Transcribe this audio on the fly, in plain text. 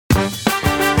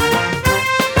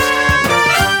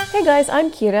Hi guys, I'm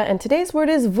Kira, and today's word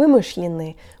is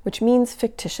вымышленный, which means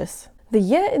fictitious. The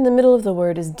ye in the middle of the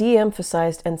word is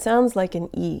de-emphasized and sounds like an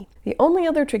e. The only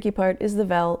other tricky part is the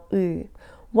vowel u.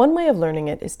 One way of learning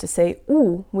it is to say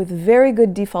u with very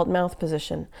good default mouth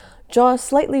position. Jaw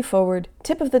slightly forward,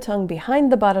 tip of the tongue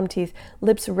behind the bottom teeth,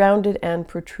 lips rounded and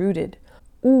protruded.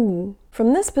 U.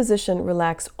 From this position,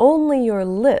 relax only your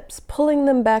lips, pulling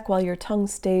them back while your tongue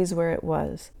stays where it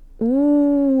was.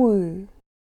 U.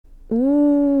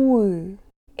 U.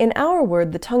 In our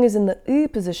word, the tongue is in the u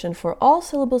position for all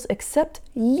syllables except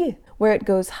y, where it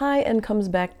goes high and comes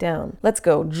back down. Let's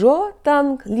go. Jo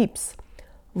tang lips.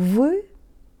 В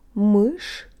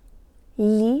мыш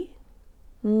ли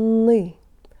ны.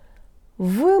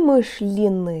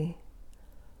 Вымышленный.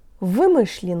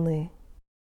 Вымышленный.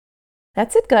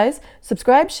 That's it, guys.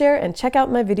 Subscribe, share, and check out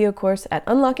my video course at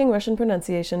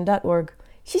unlockingrussianpronunciation.org.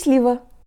 Счастливо!